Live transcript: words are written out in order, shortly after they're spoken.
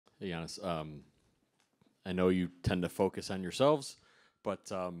Hey, Giannis. I know you tend to focus on yourselves,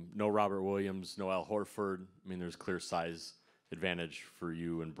 but no Robert Williams, no Al Horford. I mean, there's clear size advantage for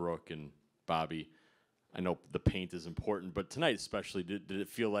you and Brooke and Bobby. I know the paint is important, but tonight especially, did it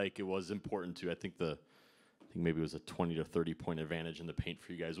feel like it was important to? I think maybe it was a 20 to 30 point advantage in the paint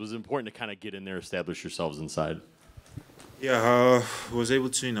for you guys. Was it important to kind of get in there, establish yourselves inside? Yeah, was able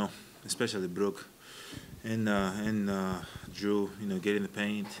to, especially Brooke and Drew, get in the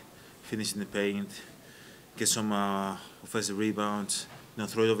paint, finish in the paint, get some offensive rebounds,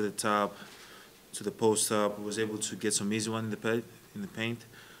 throw it over the top to the post up. Was able to get some easy one in the paint.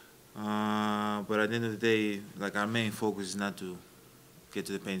 But at the end of the day, like our main focus is not to get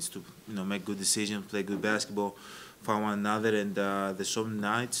to the paint, it's to make good decisions, play good basketball, find one another. And there's some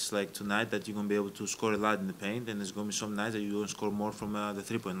nights like tonight that you're gonna be able to score a lot in the paint, and there's gonna be some nights that you're gonna score more from the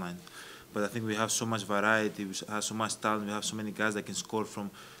 3-point line. But I think we have so much variety, we have so much talent, we have so many guys that can score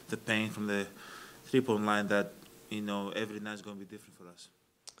from the paint, from the 3-point line that every night is gonna be different for us.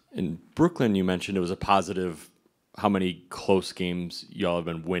 In Brooklyn, you mentioned it was a positive how many close games y'all have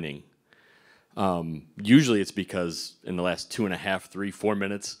been winning. Usually it's because in the last 2.5, 3, 4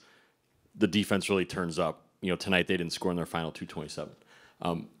 minutes, the defense really turns up. Tonight they didn't score in their final 227.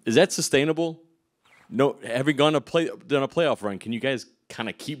 Is that sustainable? No, having done a playoff run, can you guys kind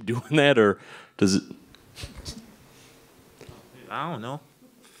of keep doing that, or does it? I don't know.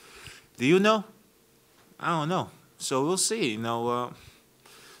 Do you know? I don't know. So we'll see.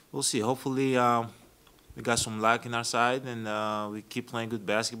 We'll see. Hopefully, we got some luck in our side, and we keep playing good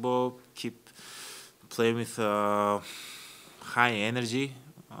basketball. Keep playing with high energy.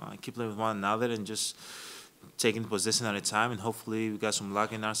 Keep playing with one another, and just taking possession at a time. And hopefully, we got some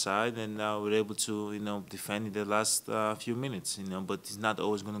luck in our side, and we're able to, defend in the last few minutes. But it's not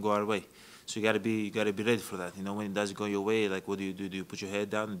always going to go our way. So you gotta be ready for that. When it doesn't go your way, like what do? Do you put your head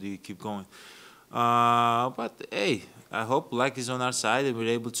down, or do you keep going? But hey, I hope luck is on our side, and we're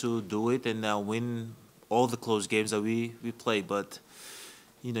able to do it and win all the close games that we play. But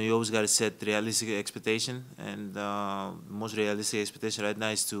you always got to set realistic expectation, and most realistic expectation right now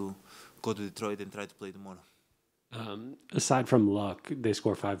is to go to Detroit and try to play tomorrow. Aside from luck, they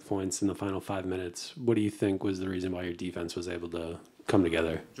score 5 points in the final 5 minutes. What do you think was the reason why your defense was able to come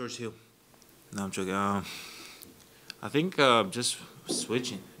together? George Hill. No, I'm joking. I think just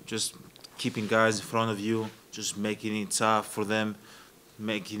switching, just keeping guys in front of you, just making it tough for them,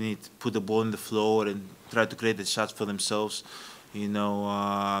 making it put the ball in the floor and try to create the shots for themselves.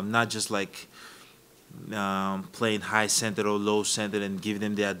 Not just like playing high center or low center and give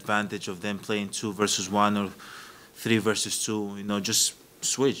them the advantage of them playing 2 versus 1 or 3 versus 2. Just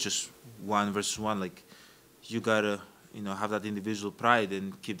switch, just 1 versus 1. Like you gotta, have that individual pride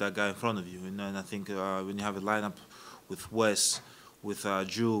and keep that guy in front of you. And I think when you have a lineup with Wes, with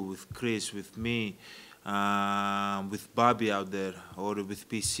Drew, with Chris, with me, with Bobby out there, or with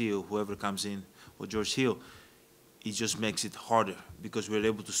PC or whoever comes in, or George Hill, it just makes it harder because we're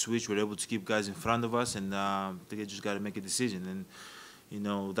able to switch, we're able to keep guys in front of us, and they just got to make a decision.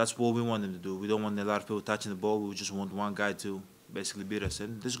 And that's what we want them to do. We don't want a lot of people touching the ball. We just want one guy to basically beat us.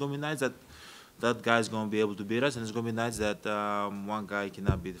 And there's gonna be nights that guy's gonna be able to beat us, and there's gonna be nights that one guy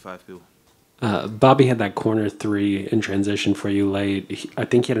cannot beat 5 people. Bobby had that corner 3 in transition for you late. I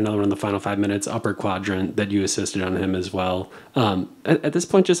think he had another one in the final 5 minutes, upper quadrant, that you assisted on him as well. At this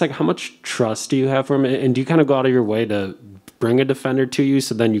point, just like how much trust do you have for him? And do you kind of go out of your way to bring a defender to you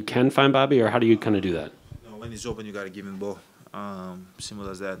so then you can find Bobby, or how do you kind of do that? When he's open, you got to give him the ball. Simple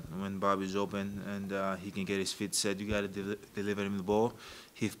as that. When Bobby's open and he can get his feet set, you got to deliver him the ball.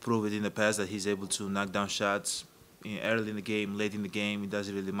 He's proved it in the past that he's able to knock down shots early in the game, late in the game. It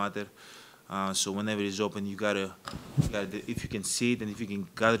doesn't really matter. So whenever he's open, you gotta, if you can see it and if you can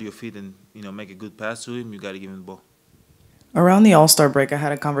gather your feet and make a good pass to him, you gotta give him the ball. Around the All-Star break, I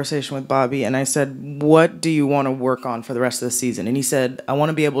had a conversation with Bobby, and I said, "What do you want to work on for the rest of the season?" And he said, "I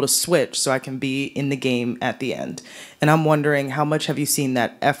want to be able to switch so I can be in the game at the end." And I'm wondering, how much have you seen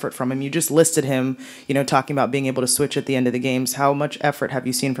that effort from him? You just listed him, talking about being able to switch at the end of the games. How much effort have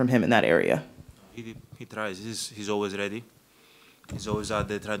you seen from him in that area? He tries. He's always ready. He's always out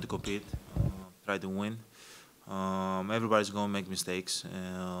there trying to compete, try to win. Everybody's going to make mistakes.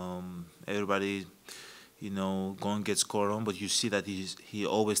 Everybody, going to get scored on, but you see that he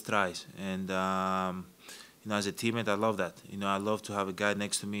always tries. And, as a teammate, I love that. I love to have a guy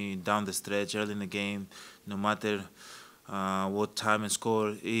next to me down the stretch, early in the game, no matter what time and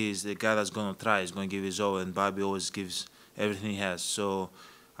score is, the guy that's going to try is going to give his all, and Bobby always gives everything he has. So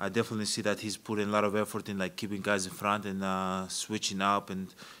I definitely see that he's putting a lot of effort in, like keeping guys in front and switching up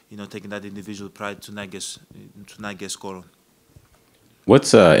and taking that individual pride to not get scored on.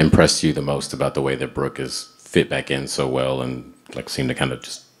 What's impressed you the most about the way that Brooke has fit back in so well and like seemed to kind of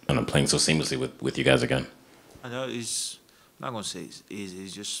just, I don't know, playing so seamlessly with you guys again? I know he's I'm not gonna say it's easy.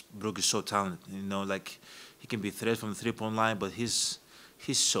 He's just Brooke is so talented. You know, like he can be threat from the 3-point line, but he's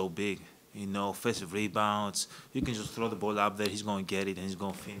so big. You know, offensive rebounds. You can just throw the ball up there. He's gonna get it and he's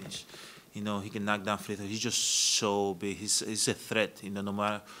gonna finish. You know, he can knock down free throws. He's just so big. He's a threat. You know, no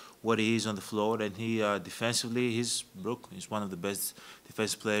matter what he is on the floor, and he defensively, he's Brooke. He's one of the best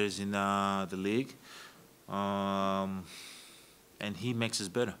defensive players in the league, and he makes us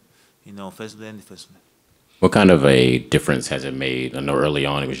better. You know, offensively and defensively. What kind of a difference has it made? I know early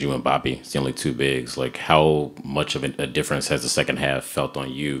on it was you and Bobby. It's the only two bigs. Like how much of a difference has the second half felt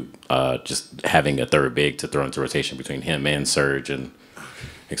on you just having a third big to throw into rotation between him and Serge and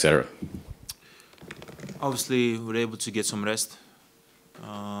et cetera? Obviously, we're able to get some rest.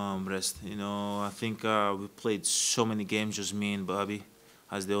 You know, I think we played so many games, just me and Bobby,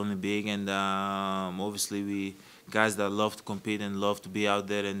 as the only big, and obviously we guys that love to compete and love to be out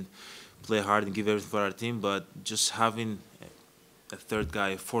there and play hard and give everything for our team. But just having a third guy,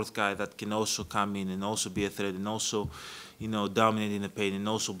 a fourth guy that can also come in and also be a threat and also, you know, dominate in the paint and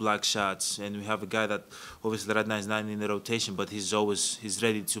also block shots. And we have a guy that obviously right now is not in the rotation, but he's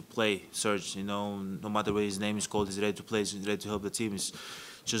ready to play. Serge, you know, no matter where his name is called, he's ready to play. He's ready to help the team. He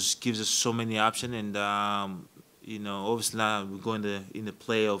just gives us so many options. And you know, obviously now we go in the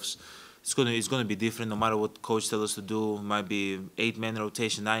playoffs. It's gonna be different no matter what coach tells us to do. It might be 8-man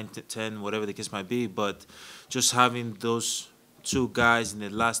rotation, 9, 10, whatever the case might be. But just having those two guys in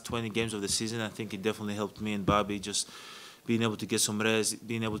the last 20 games of the season, I think it definitely helped me and Bobby just being able to get some rest,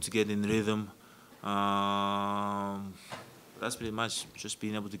 being able to get in rhythm. That's pretty much just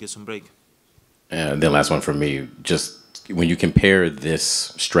being able to get some break. And then last one for me, just when you compare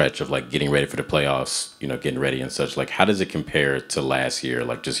this stretch of like getting ready for the playoffs, you know, getting ready and such, like how does it compare to last year?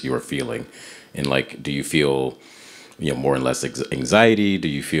 Like just your feeling, and like, do you feel, you know, more and less anxiety? Do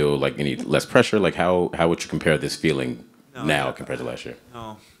you feel like any less pressure? Like how would you compare this feeling now compared to last year?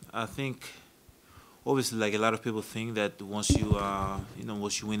 No, I think obviously like a lot of people think that once you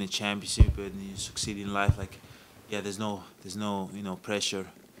once you win a championship and you succeed in life, like yeah, there's no you know pressure.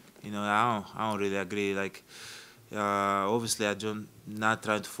 You know, I don't really agree. Like obviously I don't not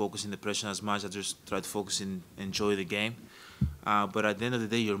try to focus in the pressure as much. I just try to focus in enjoy the game. But at the end of the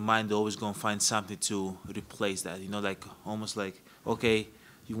day, your mind always gonna find something to replace that. You know, like almost like okay,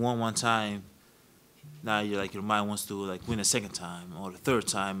 you won one time. Now you're like your mind wants to like win a second time or a third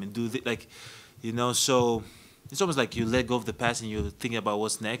time and do like, you know. So it's almost like you let go of the past and you're thinking about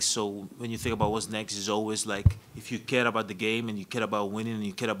what's next. So when you think about what's next, it's always like if you care about the game and you care about winning and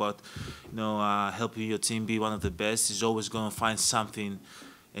you care about, you know, helping your team be one of the best, it's always gonna find something,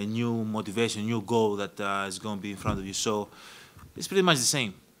 a new motivation, new goal that is gonna be in front of you. So it's pretty much the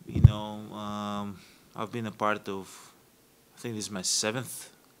same. You know, I've been a part of, I think this is my 7th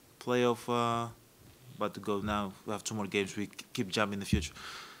playoff. About to go now. We have 2 more games. We keep jumping in the future.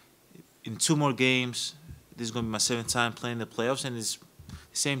 In 2 more games, this is going to be my 7th time playing the playoffs, and it's the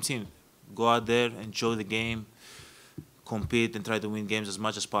same team. Go out there, enjoy the game, compete, and try to win games as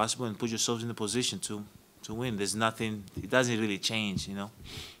much as possible, and put yourselves in the position to win. There's nothing. It doesn't really change, you know.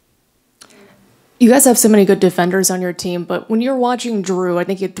 You guys have so many good defenders on your team, but when you're watching Drew, I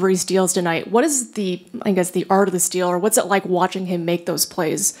think he had 3 steals tonight. What is the art of the steal, or what's it like watching him make those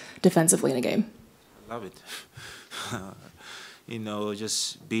plays defensively in a game? Love it. You know,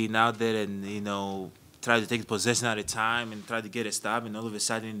 just being out there and, you know, try to take possession at a time and try to get a stop, and all of a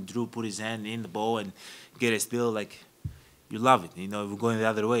sudden Drew put his hand in the ball and get a steal. Like, you love it. You know, we're going the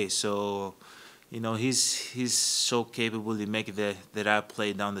other way. So, you know, he's so capable in making the right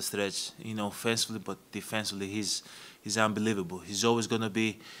play down the stretch, you know, offensively, but defensively he's unbelievable. He's always going to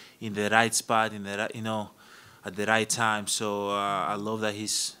be in the right spot, in the right, you know, at the right time. So I love that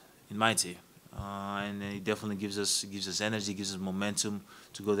he's in my team. And it definitely gives us energy, gives us momentum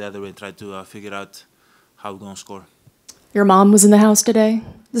to go the other way and try to figure out how we're going to score. Your mom was in the house today.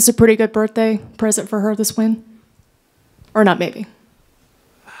 This is a pretty good birthday present for her, this win? Or not, maybe?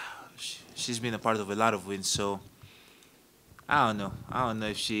 She's been a part of a lot of wins, so I don't know. I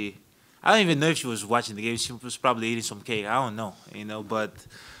don't even know if she was watching the game. She was probably eating some cake. I don't know, you know, but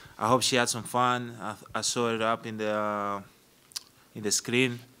I hope she had some fun. I saw it up in the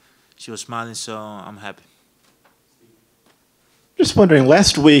screen. She was smiling, so I'm happy. Just wondering,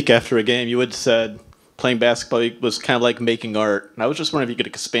 last week after a game, you had said playing basketball was kind of like making art. And I was just wondering if you could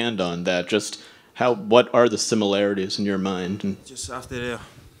expand on that. Just what are the similarities in your mind? Just after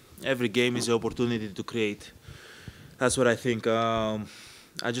every game is an opportunity to create. That's what I think. I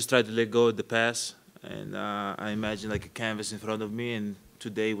just try to let go of the past And I imagine like a canvas in front of me, and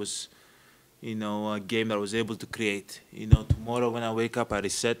today was, a game that I was able to create. Tomorrow when I wake up, I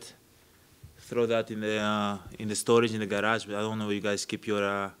reset, throw that in the storage in the garage. But I don't know where you guys keep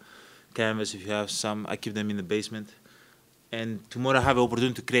your canvas. If you have some, I keep them in the basement. And tomorrow I have an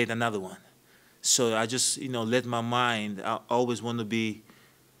opportunity to create another one. So I just, let my mind. I always want to be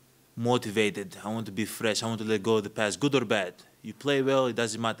motivated. I want to be fresh. I want to let go of the past, good or bad. You play well, it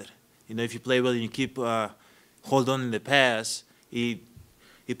doesn't matter. If you play well and you keep hold on in the past, it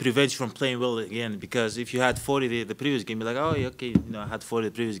prevents you from playing well again. Because if you had 40 the previous game, you're like, oh, okay, I had 40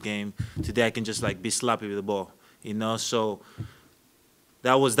 the previous game. Today I can just like be sloppy with the ball, So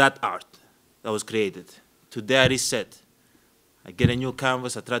that was that art that was created. Today I reset. I get a new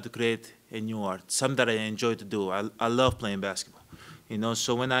canvas. I try to create a new art, something that I enjoy to do. I love playing basketball,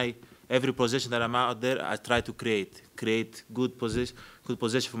 So when every possession that I'm out there, I try to create good position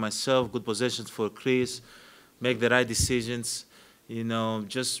for myself, good positions for Chris, make the right decisions,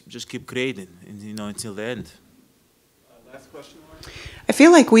 just keep creating, until the end. Last question, Lauren? I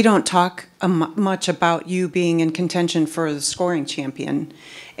feel like we don't talk much about you being in contention for the scoring champion.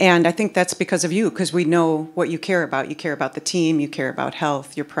 And I think that's because of you, because we know what you care about. You care about the team, you care about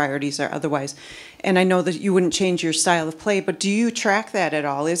health, your priorities are otherwise. And I know that you wouldn't change your style of play, but do you track that at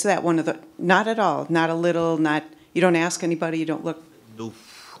all? Is that one of the, not at all, not a little, you don't ask anybody, you don't look?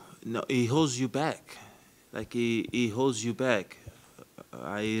 No, he holds you back. Like he holds you back.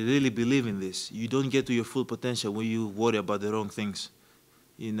 I really believe in this. You don't get to your full potential when you worry about the wrong things.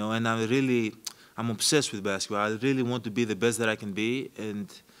 And I'm obsessed with basketball. I really want to be the best that I can be. And,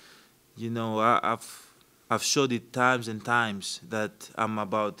 I've showed it times and times that I'm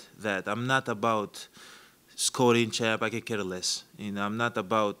about that. I'm not about scoring champ. I can care less. I'm not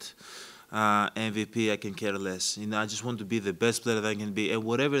about MVP. I can care less. I just want to be the best player that I can be. And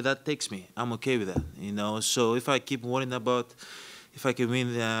whatever that takes me, I'm okay with that. So if I keep worrying about if I can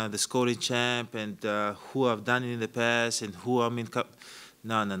win the scoring champ and who I've done it in the past and who I'm in cup,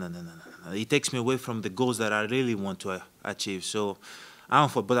 no. It takes me away from the goals that I really want to achieve. So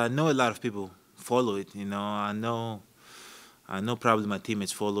but I know a lot of people follow it. I know probably my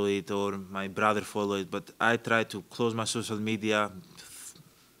teammates follow it or my brother follow it, but I try to close my social media,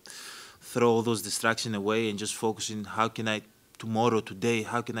 throw all those distractions away, and just focus on how can I today,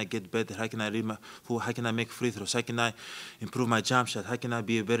 how can I get better? How can I how can I make free throws? How can I improve my jump shot? How can I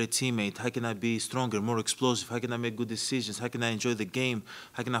be a better teammate? How can I be stronger, more explosive? How can I make good decisions? How can I enjoy the game?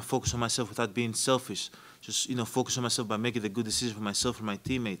 How can I focus on myself without being selfish? Just focus on myself by making the good decision for myself and my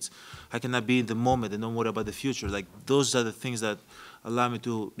teammates. How can I be in the moment and don't worry about the future? Like those are the things that allow me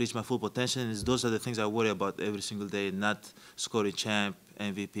to reach my full potential. And those are the things I worry about every single day, not scoring champ,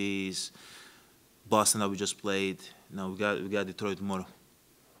 MVPs, Boston that we just played. No, we got Detroit tomorrow.